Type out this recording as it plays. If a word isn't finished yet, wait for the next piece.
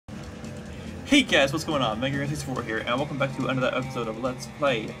Hey guys, what's going on? Mega64 here, and welcome back to another episode of Let's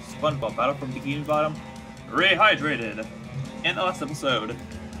Play Spongebob Battle from Bikini Bottom Rehydrated. In the last episode,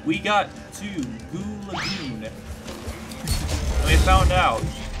 we got to Goo Lagoon, and we found out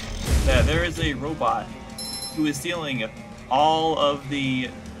that there is a robot who is stealing all of the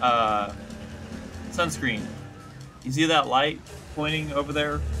sunscreen. You see that light pointing over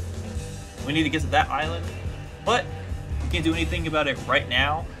there? We need to get to that island, but we can't do anything about it right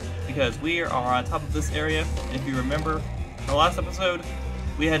now, because we are on top of this area. If you remember in the last episode,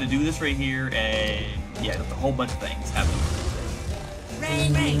 we had to do this right here, and yeah, there's a whole bunch of things happening.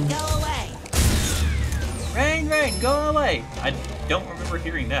 Rain, rain, go away! Rain, rain, go away! I don't remember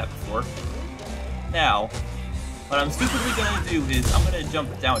hearing that before. Now, what I'm stupidly gonna do is I'm gonna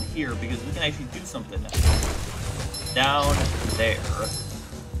jump down here because we can actually do something down there.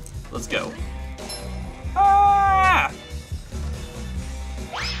 Let's go. Ah!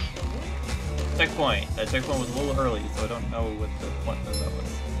 Checkpoint. That checkpoint was a little early, so I don't know what the point of that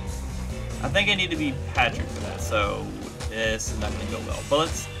was. I think I need to be Patrick for that, so this is not going to go well. But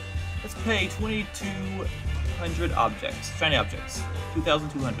let's pay 2,200 objects, shiny objects,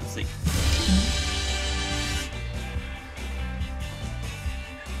 2,200. Let's see.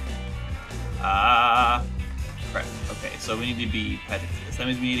 Crap. Okay, so we need to be Patrick for this. That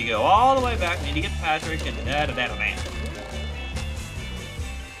means we need to go all the way back. We need to get Patrick and da-da-da-da-da.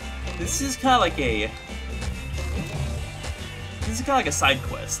 This is kind of like a side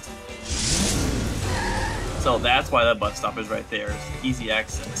quest. So that's why that bus stop is right there. It's easy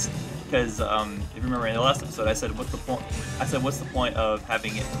access. Because if you remember in the last episode, I said, what's the point? I said, what's the point of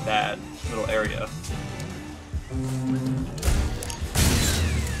having it in that little area?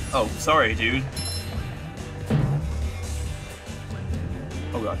 Oh, sorry, dude.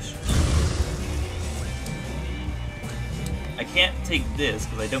 Oh gosh. I can't take this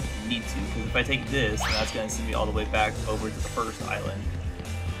because I don't need to, because if I take this, then that's going to send me all the way back over to the first island.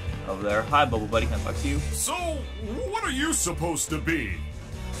 Over there. Hi, Bubble Buddy, can I talk to you? So, what are you supposed to be?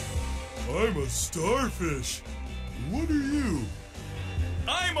 I'm a starfish. What are you?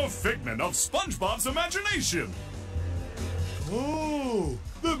 I'm a figment of SpongeBob's imagination. Oh,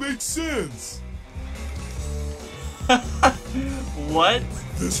 that makes sense. What?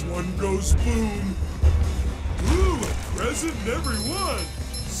 This one goes boom. Ooh, a present in every one!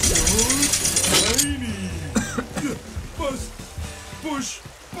 So shiny! Push,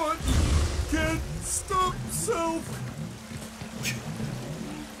 button, can't stop self!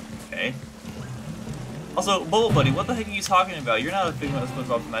 Okay. Also, Bubble Buddy, what the heck are you talking about? You're not a figment of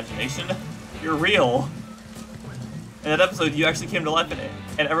SpongeBob's imagination. You're real. In that episode, you actually came to life in it,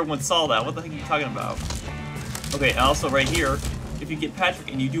 and everyone saw that. What the heck are you talking about? Okay, and also right here, if you get Patrick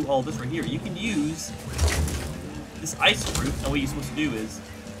and you do all this right here, you can use this ice fruit, and what you're supposed to do is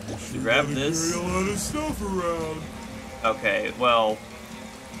to grab this. Carry a lot of stuff around. Okay, well.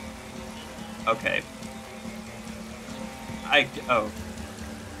 Okay. Okay,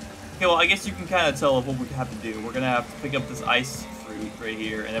 well, I guess you can kind of tell what we have to do. We're gonna have to pick up this ice fruit right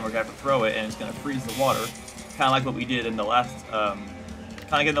here, and then we're gonna have to throw it, and it's gonna freeze the water, kind of like what we did in the last, kind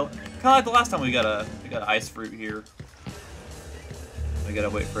of like the last time we got an ice fruit here. We gotta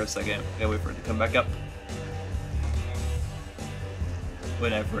wait for a second. We gotta wait for it to come back up.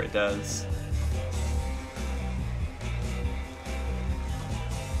 Whenever it does.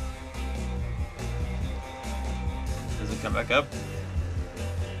 Does it come back up?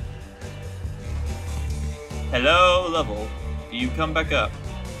 Hello, level. Do you come back up?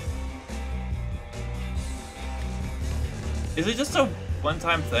 Is it just a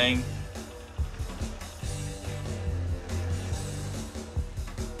one-time thing?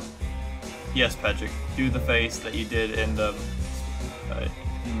 Yes, Patrick. Do the face that you did in the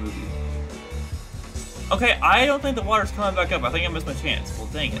movie. Okay, I don't think the water's coming back up. I think I missed my chance. Well,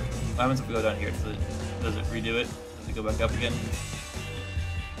 dang it. What happens if we go down here? Does it redo it? Does it go back up again?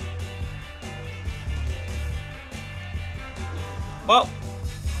 Well,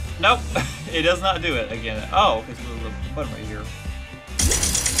 nope. It does not do it again. Oh, okay, so there's a button right here.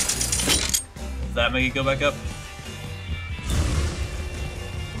 Does that make it go back up?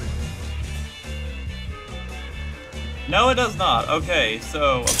 No, it does not. Okay,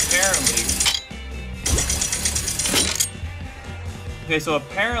 so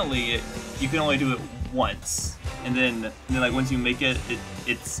apparently you can only do it once, and then like once you make it,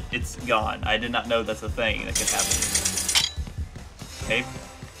 it's gone. I did not know that's a thing that could happen. Okay,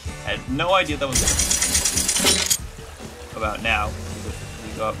 I had no idea that was about now.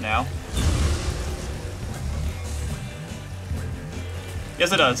 Does it go up now?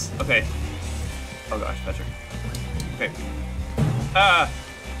 Yes, it does. Okay. Oh gosh, Patrick. Okay. Ah!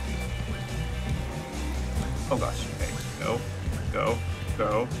 Oh gosh, okay. Go. Go.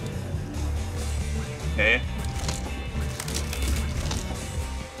 Go. Okay.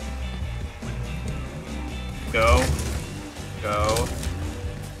 Go. Go.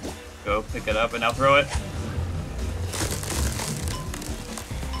 Go, pick it up, and now throw it.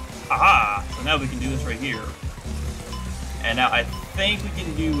 Aha! So now we can do this right here. And now I think we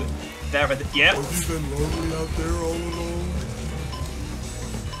can do that right there. Yep. Have you been lonely out there all alone?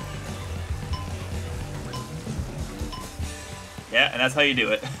 Yeah, and that's how you do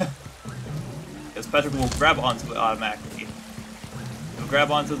it. Because Patrick will grab onto it automatically. He'll grab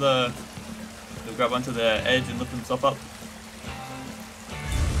onto the edge and lift himself up.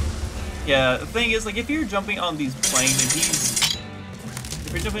 Yeah, the thing is, like, if you're jumping on these planes and he's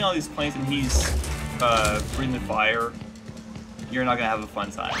breathing fire, you're not gonna have a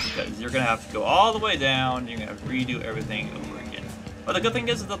fun time because you're gonna have to go all the way down. You're gonna have to redo everything over again. But the good thing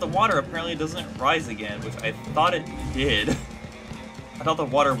is that the water apparently doesn't rise again, which I thought it did. I thought the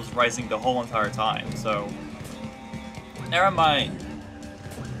water was rising the whole entire time, so never mind.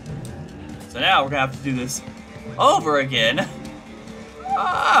 So now we're gonna have to do this over again.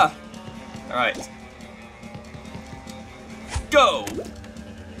 Ah! Alright. Go!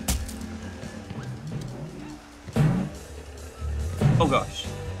 Oh gosh.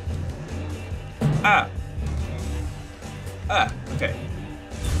 Ah! Ah, okay.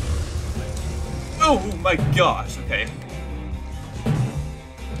 Oh my gosh, okay.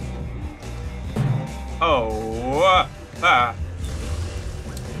 Oh, ah.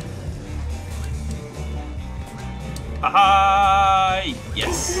 Aha!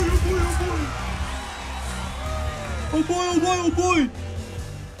 Yes! Oh boy, oh boy, oh boy!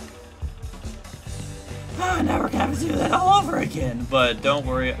 Ah, now we're gonna have to do that all over again. But don't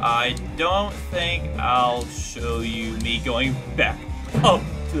worry, I don't think I'll show you me going back up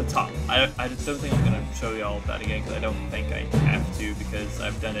to the top. I just don't think I'm gonna show you all of that again because I don't think I have to because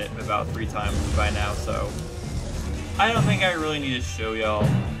I've done it about 3 times by now, so I don't think I really need to show y'all.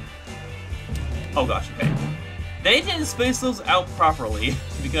 Oh gosh, okay. They didn't space those out properly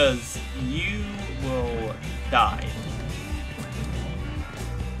because you will die.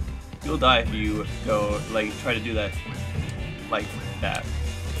 You'll die if you go, like, try to do that like that.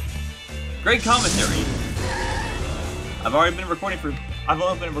 Great commentary. I've only been recording for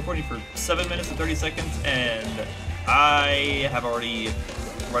 7 minutes and 30 seconds, and I have already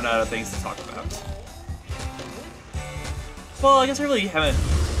run out of things to talk about. Well, I guess I really haven't.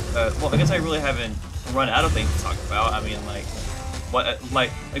 I guess I really haven't run out of things to talk about. I mean, like,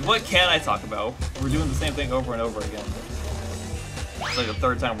 what can I talk about? We're doing the same thing over and over again. It's like the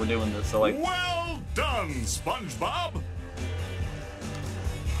 3rd time we're doing this, so like. Well done, SpongeBob.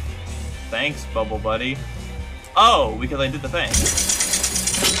 Thanks, Bubble Buddy. Oh, because I did the thing.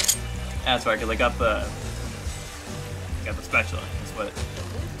 That's right, because I got the spatula.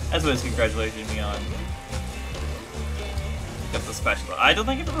 That's what it's congratulating me on. Got the spatula. I don't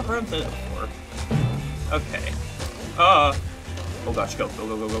think I've ever heard him say that before. Okay. Oh gosh, go.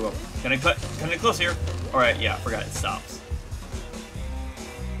 Can I close here? Alright, yeah, I forgot it stops.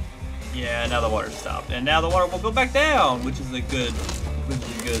 Yeah, now the water stopped. And now the water will go back down, which is a good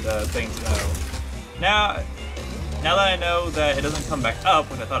thing to know. Now that I know that it doesn't come back up,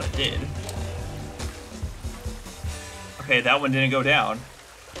 which I thought it did. Okay, that one didn't go down.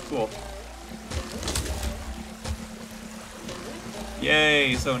 Cool.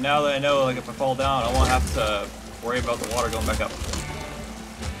 Yay, so now that I know, like, if I fall down, I won't have to worry about the water going back up.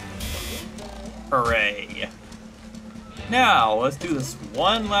 Hooray. Now, let's do this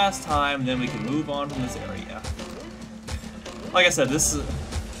one last time, then we can move on from this area. Like I said, this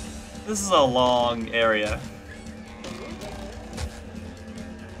is a long area.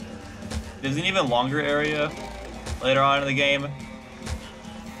 There's an even longer area later on in the game.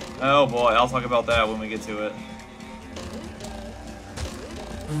 Oh boy, I'll talk about that when we get to it.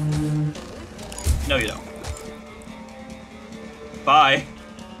 No, you don't. Bye.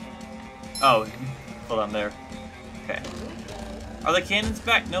 Oh, hold on there. Okay. Are the cannons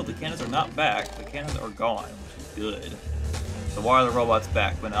back? No, the cannons are not back. The cannons are gone, which is good. So why are the robots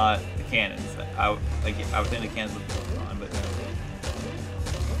back, but not the cannons? I would think the cannons would be gone, but no.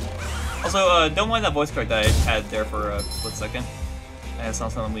 Also, don't mind that voice crack that I had there for a split second. And it's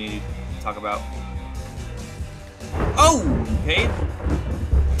not something we need to talk about. Oh! Okay.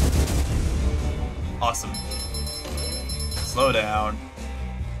 Awesome. Slow down.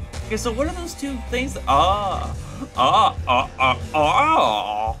 Okay, so what are those 2 things that...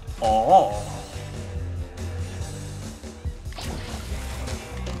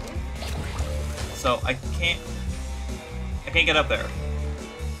 So I can't get up there.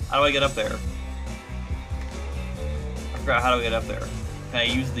 How do I get up there? forgot how to get up there. Can I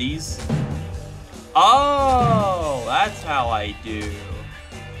use these? Oh, that's how I do.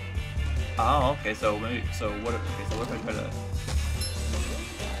 Oh, okay. So maybe. So what? Okay. So what if I try to?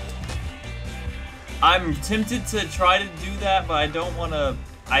 I'm tempted to try to do that, but I don't want to.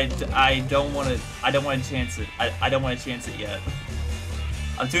 I don't want to chance it. I don't want to chance it yet.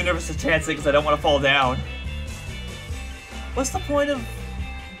 I'm too nervous to chance it because I don't want to fall down. What's the point of?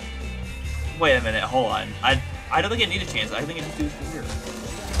 Wait a minute. Hold on. I don't think I need a chance. I think I just do it from here.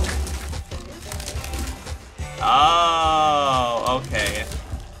 Oh, okay.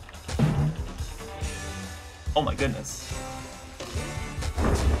 Oh my goodness.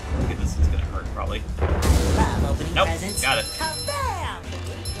 Okay, this is gonna hurt probably. Love opening Nope, presents. got it. Kabam!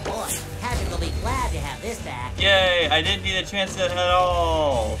 Boy, Patrick will be glad to have this back. Yay! I didn't need a chance at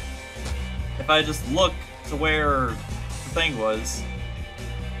all. If I just look to where the thing was.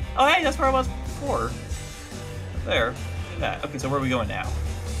 Oh hey, that's where I was before. Right there. Look at that. Okay, so where are we going now?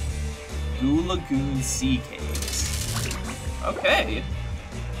 Goo Lagoon Sea Caves. Okay.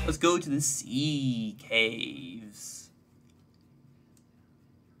 Let's go to the sea caves.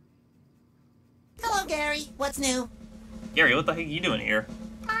 Hello, Gary. What's new? Gary, what the heck are you doing here?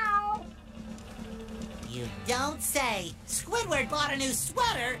 You don't say. Squidward bought a new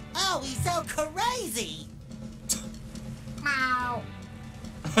sweater. Oh, he's so crazy. Meow.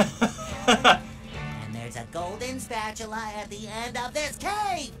 And there's a golden spatula at the end of this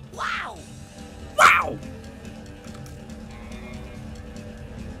cave. Wow. Wow!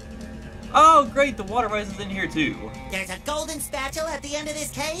 Oh, great, the water rises in here too. There's a golden spatula at the end of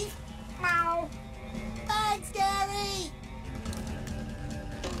this cave. Meow. Thanks, Gary.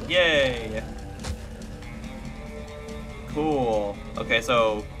 Yay! Cool. Okay,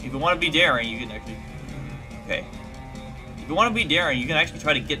 so if you want to be daring, you can actually. Okay. If you want to be daring, you can actually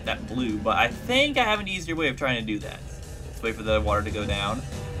try to get that blue, but I think I have an easier way of trying to do that. Let's wait for the water to go down.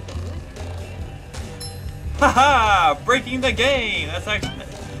 Haha! Breaking the game! That's actually.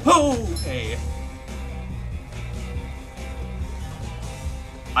 Okay.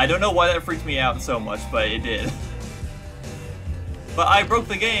 I don't know why that freaked me out so much, but it did. But I broke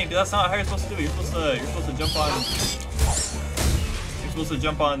the game, because that's not how you're supposed to do it. You're supposed to jump on. You're supposed to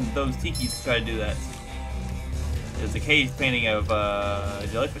jump on those tikis to try to do that. There's a cave painting of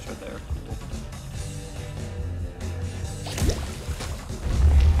jellyfish right there.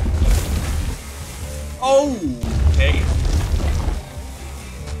 Oh, okay.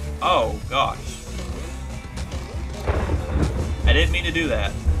 Oh gosh. I didn't mean to do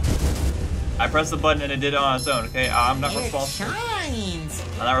that. I pressed the button and it did it on its own, okay? I'm not responsible. Shines.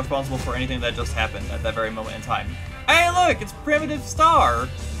 I'm not responsible for anything that just happened at that very moment in time. Hey look, it's Primitive Star!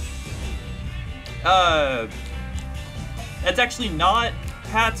 That's actually not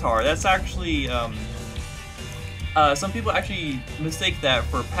Patar, that's actually, some people actually mistake that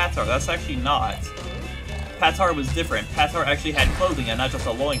for Patar, that's actually not. Patar was different. Patar actually had clothing and not just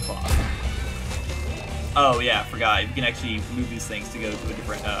a loincloth. Oh yeah, I forgot. You can actually move these things to go to a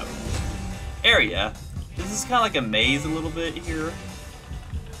different area. This is kind of like a maze a little bit here.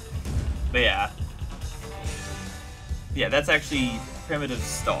 But yeah. Yeah, that's actually Primitive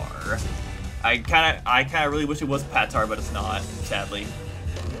Star. I kind of really wish it was Patar, but it's not, sadly.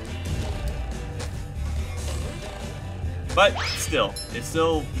 But still, it's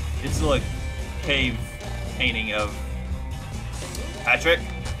still a cave painting of Patrick.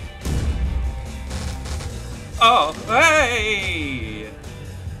 Oh, hey!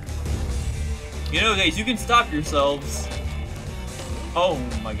 You know, guys, you can stop yourselves. Oh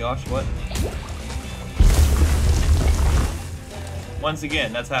my gosh, what? Once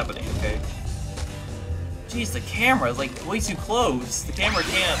again, that's happening, okay? Jeez, the camera is like way too close. The camera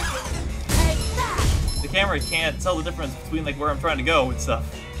can't tell the difference between like where I'm trying to go and stuff.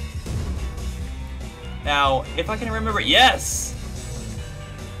 Now, if I can remember, yes!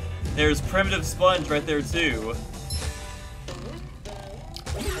 There's Primitive Sponge right there too.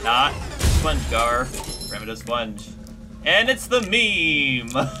 Not Sponge Gar, Primitive Sponge. And it's the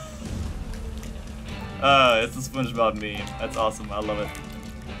meme! It's the Spongebob meme. That's awesome, I love it.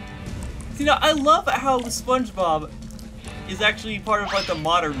 You know, I love how Spongebob is actually part of like the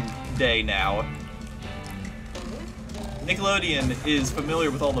modern day now. Nickelodeon is familiar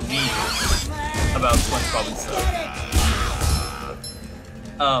with all the memes about SpongeBob and stuff.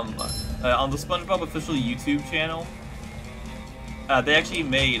 On the SpongeBob official YouTube channel, they actually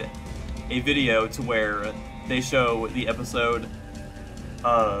made a video to where they show the episode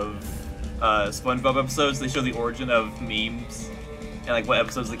of SpongeBob episodes. They show the origin of memes and like what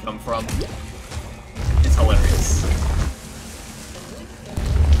episodes they come from. It's hilarious.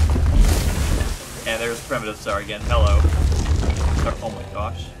 And there's Primitive Star again. Hello. Oh my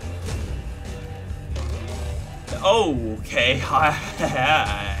gosh. Okay.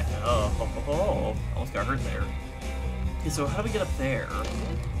 Oh, almost got hurt there. Okay, so how do we get up there? I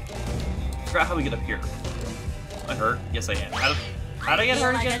forgot how we get up here. Am I hurt? Yes, I am. How did I get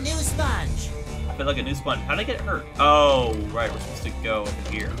hurt like again? a new sponge. I feel like a new sponge. How did I get hurt? Oh, right. We're supposed to go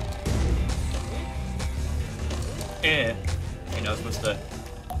over here. You know, supposed to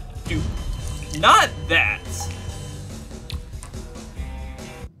do not that.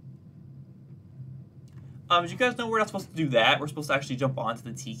 Do you guys know we're not supposed to do that? We're supposed to actually jump onto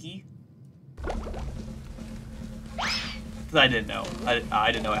the tiki. Cause I didn't know.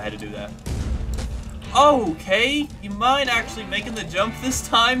 I didn't know I had to do that. Okay, you mind actually making the jump this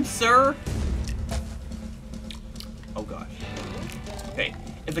time, sir? Oh gosh. Okay,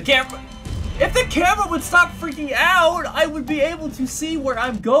 if the camera would stop freaking out, I would be able to see where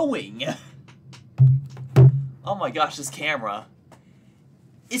I'm going. Oh my gosh, this camera.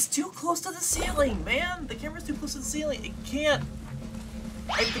 It's too close to the ceiling, man. The camera's too close to the ceiling. It can't,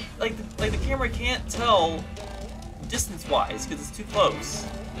 like the camera can't tell distance-wise because it's too close.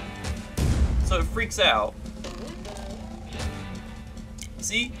 So it freaks out.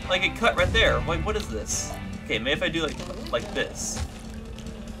 See, like it cut right there. Like, what is this? Okay, maybe if I do like this.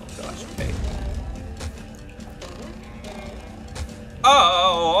 Oh gosh. Okay.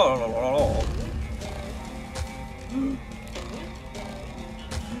 Oh.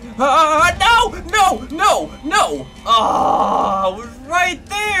 No! Ah, I was right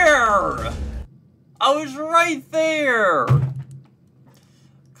there! I was right there!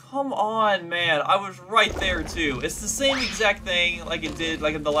 Come on, man. I was right there, too. It's the same exact thing like it did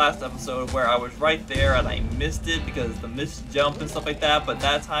like in the last episode where I was right there and I missed it because the missed jump and stuff like that, but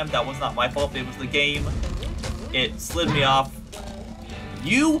that time, that was not my fault. It was the game. It slid me off.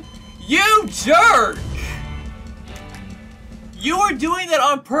 You jerk! You are doing that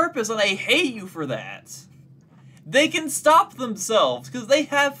on purpose, and I hate you for that. They can stop themselves, because they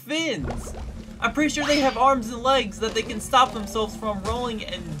have fins. I'm pretty sure they have arms and legs that they can stop themselves from rolling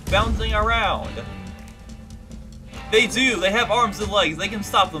and bouncing around. They do. They have arms and legs. They can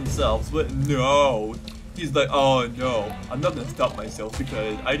stop themselves, but no. He's like, oh no, I'm not going to stop myself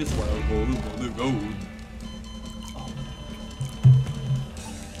because I just want to go.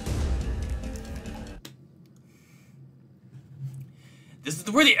 This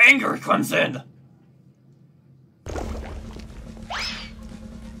is where the anger comes in!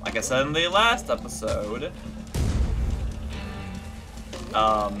 Like I said in the last episode,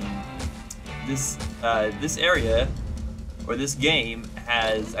 this area, or this game,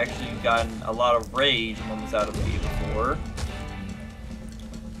 has actually gotten a lot of rage moments out of me before.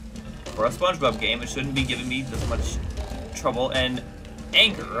 For a SpongeBob game, it shouldn't be giving me this much trouble and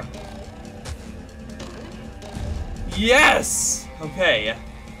anger. Yes! Okay.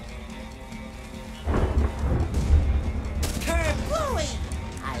 Kerplooey!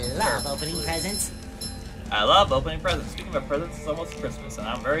 I love opening presents. I love opening presents. Speaking of presents, it's almost Christmas, and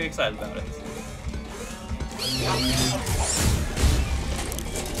I'm very excited about it.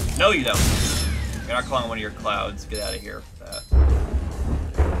 No, you don't. You're not calling one of your clouds. Get out of here with that.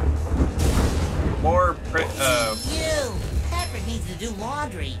 More You! Patrick needs to do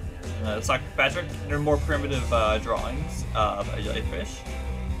laundry. Soccer Patrick, there are more primitive drawings of a jellyfish.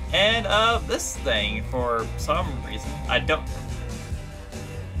 And this thing, for some reason, I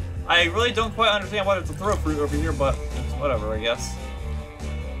really don't quite understand why there's a throw fruit over here, but it's whatever, I guess.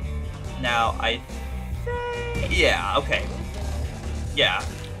 Now, yeah, okay. Yeah,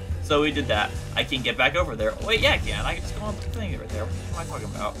 so we did that. I can get back over there. Wait, yeah, I can. I can just go on the thing right there. What am I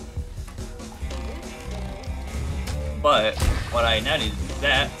talking about? But, what I now need to do is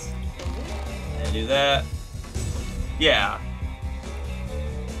that. And do that. Yeah.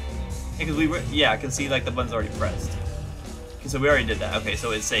 Because I can see like the button's already pressed. Okay, so we already did that. Okay, so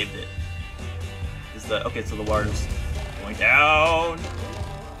it saved it. Okay, so the water's going down.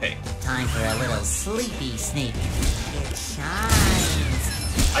 Okay. Time for a little sleepy sneak. It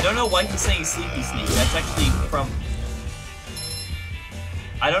shines. I don't know why he's saying sleepy sneak. That's actually from.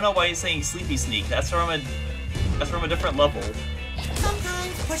 I don't know why he's saying sleepy sneak. That's from a different level.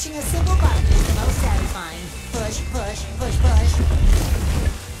 Sometimes pushing a simple button is the most satisfying. Push, push, push, push.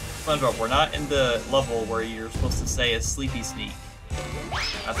 SpongeBob, we're not in the level where you're supposed to say a sleepy sneak.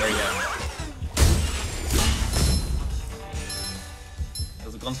 Not there yet.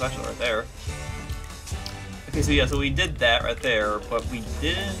 There's a gun special right there. Okay, so yeah, so we did that right there, but we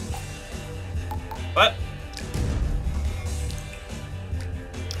didn't. What?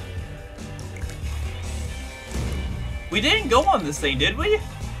 We didn't go on this thing, did we?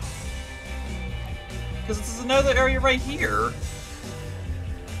 Because this is another area right here.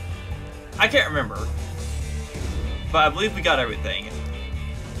 I can't remember. But I believe we got everything.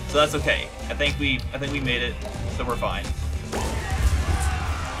 So that's okay. I think we made it, so we're fine.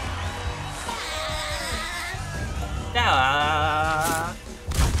 Ah.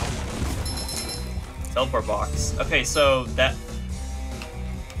 Teleport box. Okay, so that...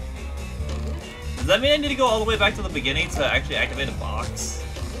 Does that mean I need to go all the way back to the beginning to actually activate a box?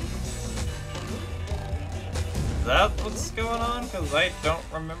 Is that what's going on? Because I don't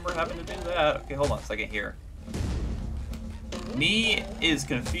remember having to do that. Okay, hold on a second here. Me is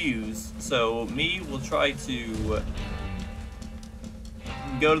confused, so me will try to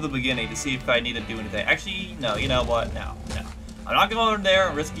go to the beginning to see if I need to do anything. Actually, no, you know what? No. I'm not going over there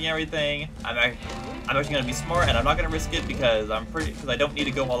and risking everything. I'm actually going to be smart, and I'm not going to risk it because I don't need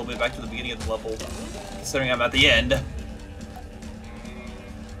to go all the way back to the beginning of the level, considering I'm at the end.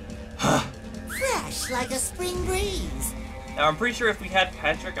 Fresh like a spring breeze. Now, I'm pretty sure if we had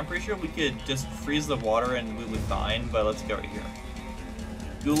Patrick, I'm pretty sure we could just freeze the water and we would be fine, but let's go right here.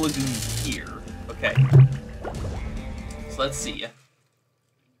 Goo Lagoon here. Okay. So let's see.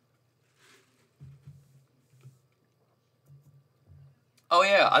 Oh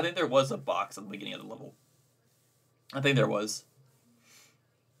yeah, I think there was a box at the beginning of the level. I think there was.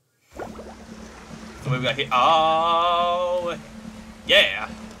 So maybe we got here. Oh! Yeah!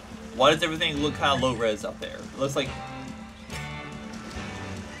 Why does everything look kind of low res out there? It looks like...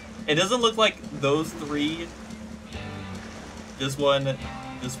 It doesn't look like those three. This one, and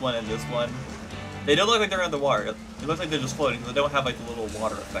this one. They don't look like they're underwater. It looks like they're just floating because they don't have like the little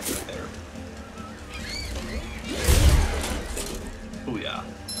water effect right there. Oh yeah.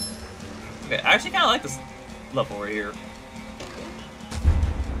 Okay, I actually kind of like this level right here.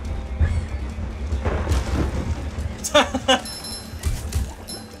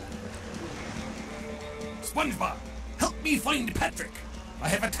 SpongeBob, help me find Patrick. I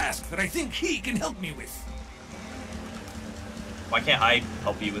have a task that I think he can help me with. Why can't I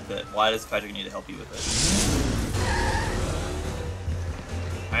help you with it? Why does Patrick need to help you with it?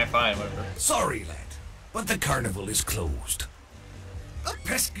 Alright, fine, whatever. Sorry, lad, but the carnival is closed. A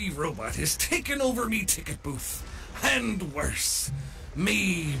pesky robot has taken over me ticket booth. And worse,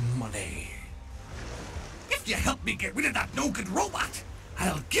 me money. If you help me get rid of that no-good robot,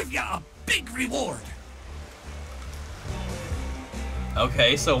 I'll give you a big reward.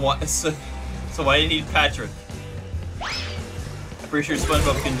 Okay, so what? So why do you need Patrick? I'm pretty sure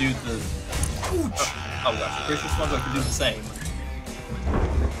SpongeBob can do the. Oh gosh, I'm pretty sure SpongeBob can do the same.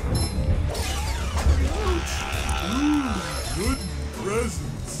 Good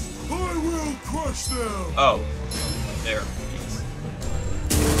presents. I will crush them. Oh, there. Yes.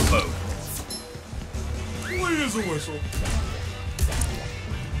 Whoa. Play as a whistle.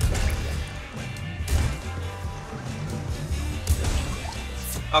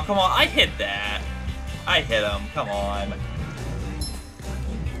 Oh, come on, I hit that. I hit him, come on.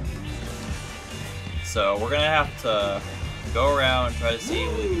 So, we're gonna have to go around and try to see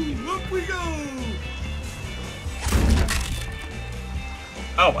what we can do. Look we go!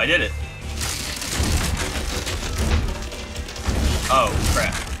 Oh, I did it. Oh,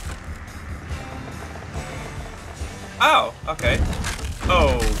 crap. Oh, okay.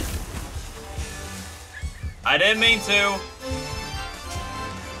 Oh. I didn't mean to.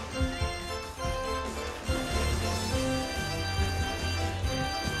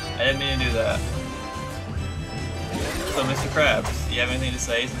 I didn't mean to do that. So, Mr. Krabs, do you have anything to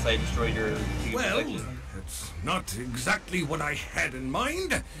say since I destroyed your Well, it's not exactly what I had in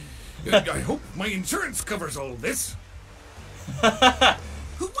mind. I hope my insurance covers all this. Why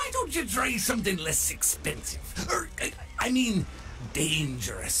don't you try something less expensive? Or, I mean,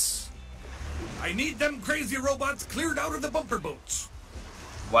 dangerous. I need them crazy robots cleared out of the bumper boats.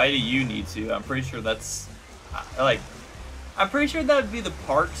 Why do you need to? I'm pretty sure that's... I'm pretty sure that would be the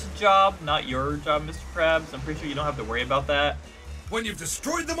park's job, not your job, Mr. Krabs. I'm pretty sure you don't have to worry about that. When you've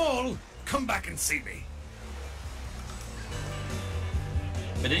destroyed them all, come back and see me.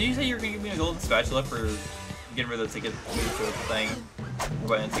 But didn't you say you were going to give me a golden spatula for getting rid of the ticket booth thing? Or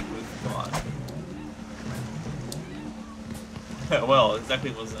by the ticket booth? Come on. Well,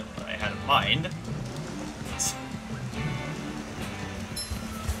 exactly wasn't what I had in mind.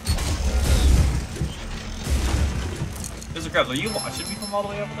 Mr. Krabs, are you watching me from all the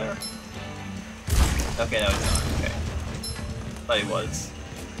way over there? Okay, no, he's not. Okay. Thought he was.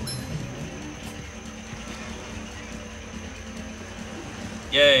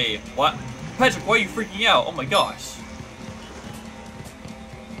 Yay. What? Patrick, why are you freaking out? Oh my gosh.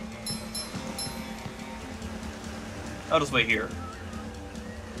 I'll just wait here.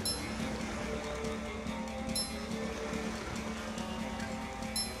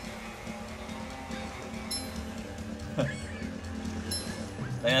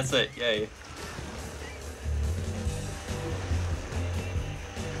 And that's it. Yay.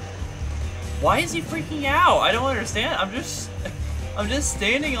 Why is he freaking out? I don't understand. I'm just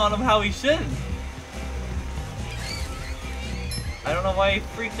standing on him how he should. I don't know why he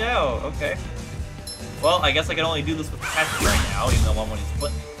freaked out. Okay. Well, I guess I can only do this with Patrick right now, even though I want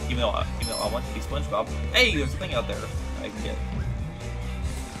to be Spongebob. Hey, there's a thing out there I can get.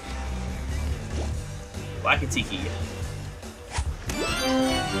 Wakatiki.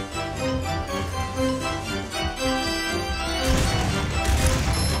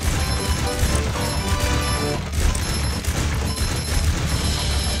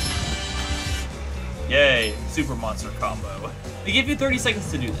 Yay, super monster combo. They give you 30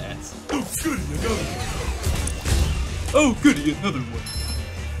 seconds to do that. Oh, goody, another one. Oh, goody, another one.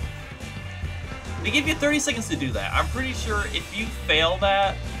 They give you 30 seconds to do that. I'm pretty sure if you fail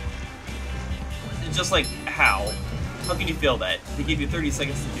that, just like, how? How can you fail that? They give you 30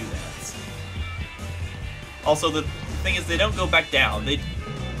 seconds to do that. Also, the thing is, they don't go back down.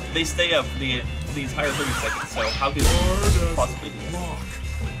 They stay up the entire 30 seconds, so how could you possibly do that?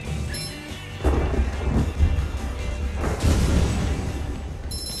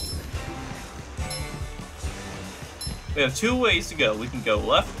 We have two ways to go. We can go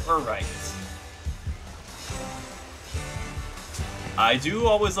left or right. I do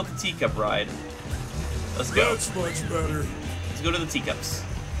always love the teacup ride. Let's go. That's much better. Let's go to the teacups.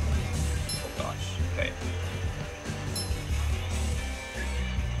 Oh gosh. Okay.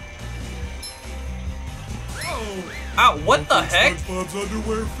 Oh! Ow, what the heck? SpongeBob's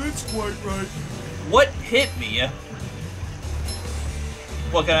underwear fits quite right. What hit me?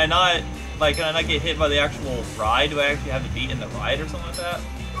 Well, can I not get hit by the actual ride? Do I actually have to be in the ride or something like that?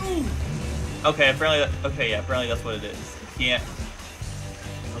 Ooh. Okay, apparently that's what it is. You can't.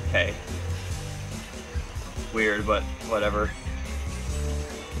 Okay. Weird, but whatever.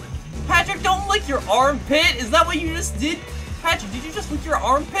 Patrick, don't lick your armpit! Is that what you just did? Patrick, did you just lick your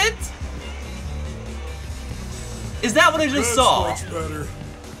armpit? Is that what I just saw? That's much better.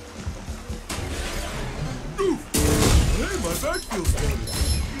 Oof. Hey, my back feels better.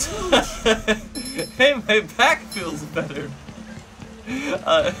 Hey, my back feels better.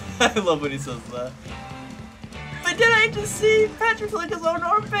 I love when he says that. But did I just see Patrick lick his own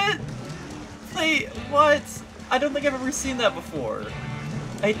armpit? Wait, what? I don't think I've ever seen that before.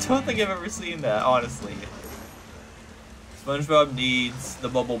 I don't think I've ever seen that, honestly. SpongeBob needs the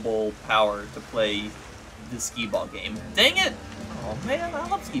Bubble Bowl power to play the skee-ball game. Dang it! Oh man, I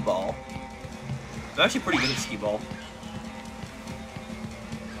love skee-ball. I'm actually pretty good at skee-ball.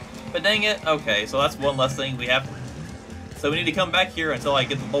 But dang it, okay, so that's one less thing we have. So we need to come back here until I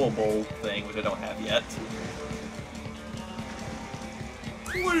get the Bubble Bowl thing, which I don't have yet.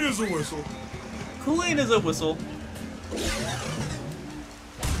 Clean as a whistle. Clean as a whistle.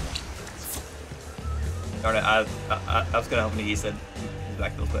 Darn it, I was gonna help me, he said his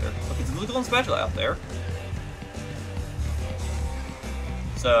back feels better. Okay, so there's a golden spatula out there.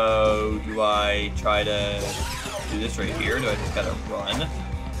 So, do I try to do this right here? Do I just gotta run?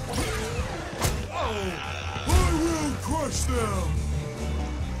 Oh, I will crush them.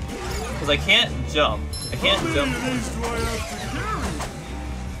 Because I can't jump. I can't jump. How many of these do I have to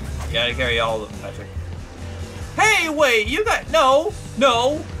carry? You gotta carry all of them, Patrick. Hey, wait, you got no,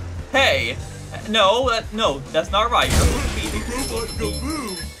 hey, no, that's not right. You're supposed to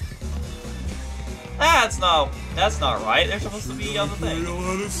be. That's not right. They're supposed to be on the thing.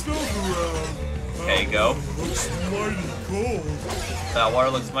 Okay, go. Looks mighty cold. That water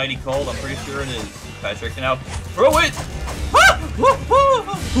looks mighty cold. I'm pretty sure it is, Patrick. Now throw it.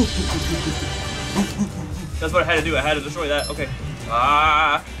 That's what I had to do. I had to destroy that. Okay.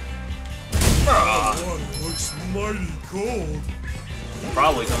 Water looks mighty cold.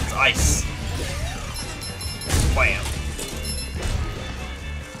 Probably because it's ice. Wham.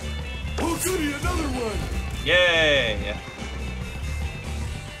 Oh, goody, another one. Yay.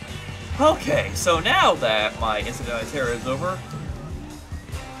 Okay, so now that my Incident of Terror is over,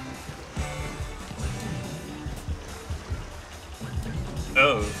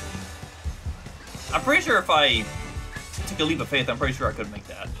 oh, I'm pretty sure if I took a leap of faith, I'm pretty sure I could make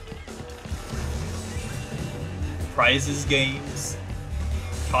that. Prizes games,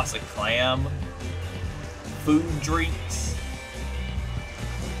 toss a clam, food drinks.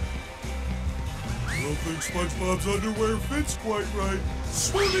 I don't think SpongeBob's underwear fits quite right.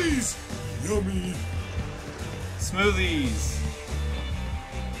 Smoothies! Yummy! Smoothies.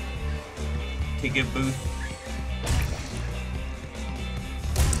 Ticket booth.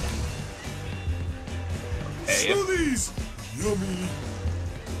 Okay. Smoothies! Yummy!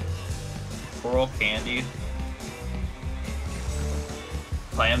 Coral candy.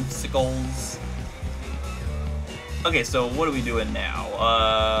 clamsicles. Okay, so what are we doing now?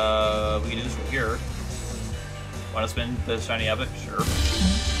 We can do this right here. Want to spin the shiny habit? Sure.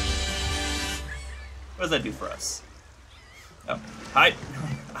 What does that do for us? Oh, hi.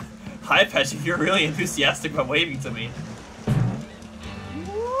 Hi, Patrick. You're really enthusiastic about waving to me.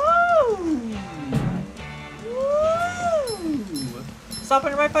 Woo! Woo! Stop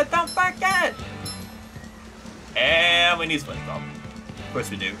on your right foot. Don't forget. And we need Spongebob. Of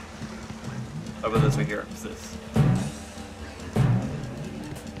course we do. How about this right here? What's this?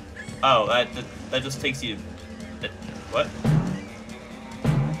 Oh, that just takes you. What?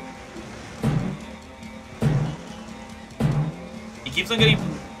 He keeps on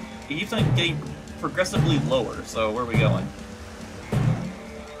getting progressively lower. So where are we going?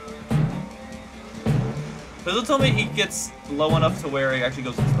 Does it tell me he gets low enough to where he actually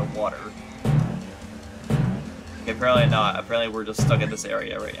goes into the water? Okay, apparently not. Apparently we're just stuck in this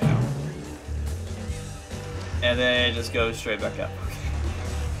area right now. And then it just goes straight back up. Okay.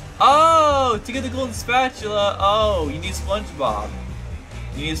 Oh, to get the golden spatula. Oh, you need Spongebob.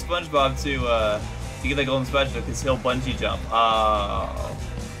 You need Spongebob to get that golden spatula because he'll bungee jump. Oh.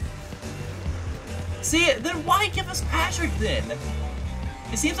 See, then why give us Patrick then?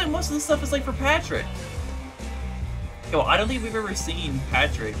 It seems like most of this stuff is like for Patrick. Okay, well, I don't think we've ever seen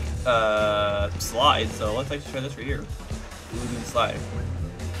Patrick slide, so let's actually try this right here. Goo Lagoon slide.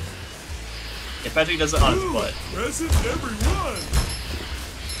 If Patrick does it on his butt. Present everyone.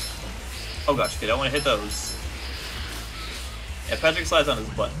 Oh gosh, okay, I don't want to hit those. Yeah, Patrick slides on his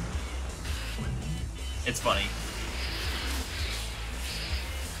butt. It's funny.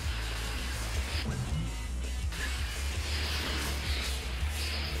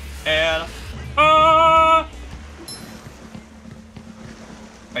 And are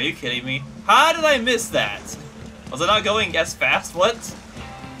you kidding me? How did I miss that? Was I not going as fast? What?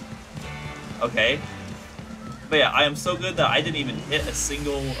 Okay. But yeah, I am so good that I didn't even hit a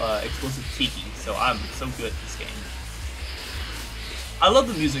single explosive tiki, so I'm so good at this game. I love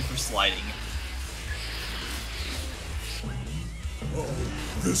the music for sliding. Oh,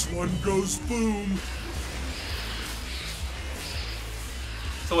 this one goes boom.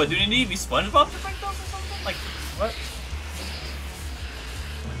 So what, do you need to be Spongebob to break those or something? Like, what?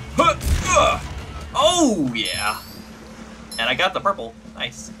 Oh, yeah. And I got the purple.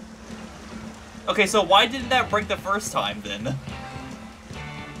 Nice. Okay, so why didn't that break the first time, then?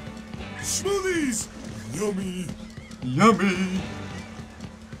 Smoothies! Yummy! Yummy!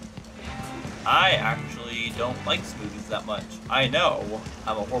 I actually don't like smoothies that much. I know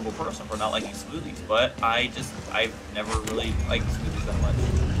I'm a horrible person for not liking smoothies, but I've never really liked smoothies that much.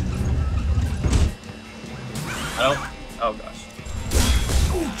 I don't... Oh, gosh.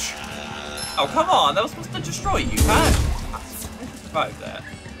 Ouch! Oh, come on! That was supposed to destroy you. I survived that.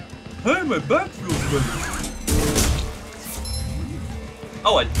 Hey, my back feels better.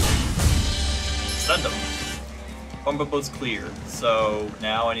 Oh, I stunned him. Spongebobo's clear, so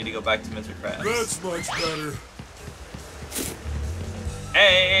now I need to go back to Mr. Krabs. That's much better.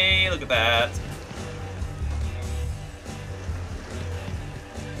 Hey, look at that.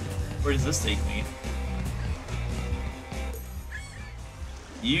 Where does this take me?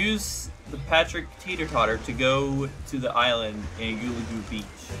 Use the Patrick Teeter-Totter to go to the island in Goo Lagoon Beach.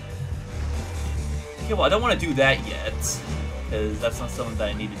 Okay, well, I don't want to do that yet, because that's not something that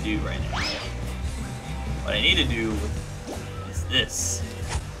I need to do right now. What I need to do is this.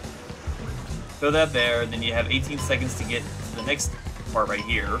 Throw that there, then you have 18 seconds to get to the next part right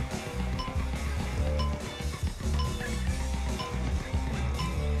here.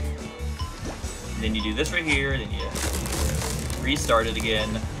 And then you do this right here, then you restart it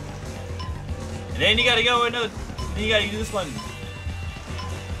again. And then you gotta go another, then you gotta do this one.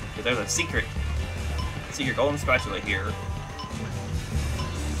 Okay, there's a secret golden spatula here.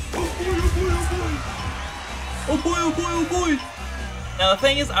 Oh boy, oh boy, oh boy! Now the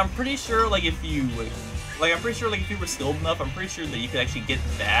thing is, I'm pretty sure, like, if you were skilled enough, I'm pretty sure that you could actually get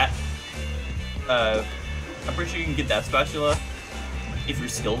that. I'm pretty sure you can get that spatula if you're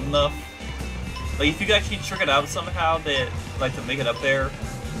skilled enough. Like, if you could actually trick it out somehow that, like, to make it up there.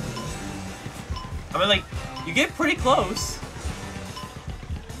 I mean, like, you get pretty close.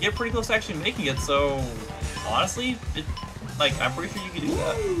 You get pretty close to actually making it, so honestly, like, I'm pretty sure you can do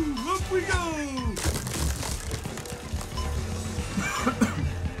that. Woo, up we go!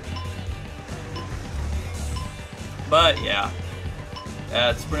 But yeah,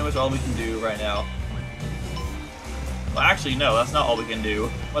 that's pretty much all we can do right now. Well, actually, no, that's not all we can do.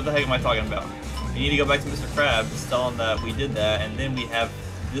 What the heck am I talking about? We need to go back to Mr. Krabs, tell him that we did that, and then we have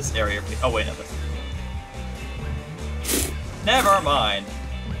this area. Oh wait, no, that's... Never mind.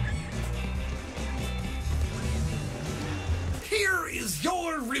 Here is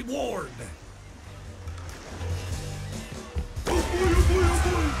your reward.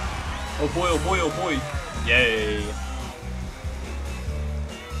 Oh boy, oh boy, oh boy. Yay.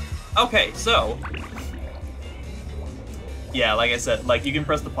 Okay, so. Yeah, like I said, like you can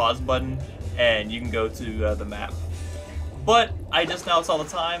press the pause button and you can go to the map. But I just now saw the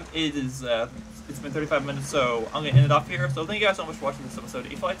time. It is, it's been 35 minutes, so I'm going to end it off here. So thank you guys so much for watching this episode.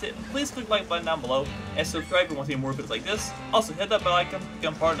 If you liked it, please click the like button down below and subscribe if you want to see more videos like this. Also, hit that bell icon to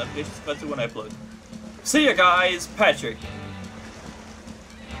become part of the notifications especially when I upload. See ya, guys. Patrick.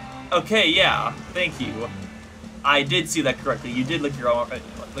 Okay, yeah, thank you. I did see that correctly. You did lick your own armpit,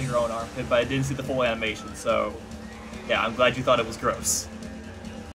 but I didn't see the full animation, so yeah, I'm glad you thought it was gross.